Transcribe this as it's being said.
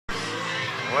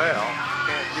Well,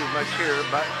 can't do much here,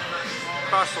 but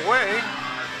across the way,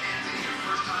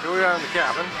 here we are in the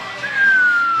cabin.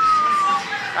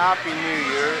 Happy New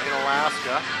Year in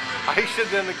Alaska. I should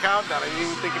have done the countdown. I didn't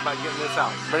even think about getting this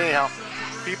out. But anyhow,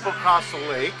 people across the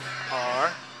lake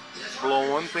are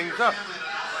blowing things up.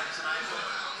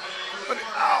 But,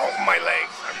 ow, my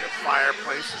legs. I've got a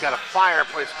fireplace. Got a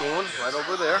fireplace going right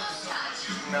over there.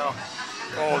 Now,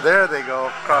 oh, there they go.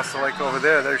 Across the lake over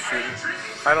there, they're shooting.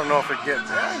 I don't know if it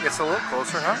gets a little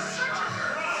closer, huh?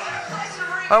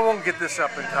 I won't get this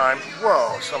up in time.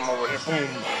 Whoa, some over here. Boom.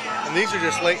 And these are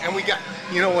just lake. And we got,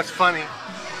 you know what's funny?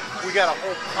 We got a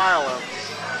whole pile of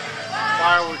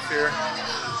fireworks here,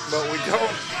 but we don't.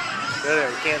 There,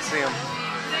 you can't see them.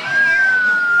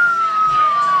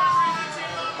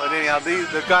 But anyhow,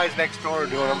 the guys next door are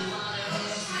doing them.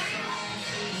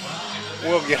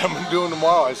 We'll get them doing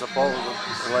tomorrow, I suppose,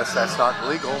 unless that's not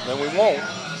legal. Then we won't.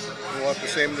 We'll have to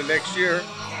save them the next year.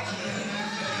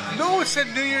 No, it said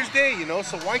New Year's Day, you know,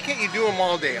 so why can't you do them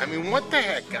all day? I mean, what the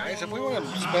heck, guys? If we want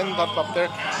to spend up there,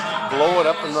 blow it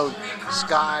up in the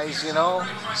skies, you know,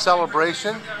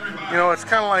 celebration. You know, it's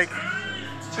kind of like,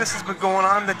 this has been going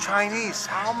on the Chinese.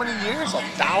 How many years?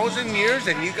 1,000 years?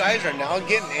 And you guys are now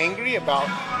getting angry about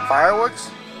fireworks?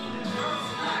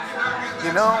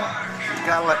 You know, you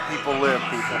gotta let people live,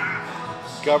 people.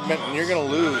 Government, and you're gonna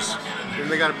lose. And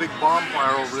they got a big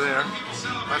bonfire over there.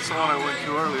 That's the one I went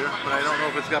to earlier, but I don't know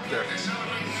if it's up there.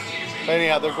 But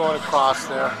anyhow, they're going across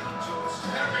there.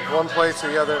 One place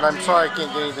or the other, and I'm sorry I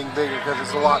can't get anything bigger because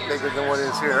it's a lot bigger than what it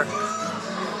is here.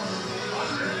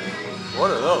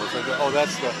 What are those? Oh,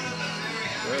 that's the...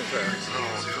 Where's that?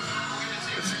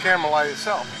 Oh, it's the camera light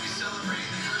itself.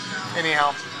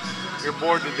 Anyhow, you're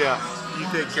bored to death. You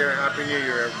take care. Happy New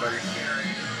Year, everybody.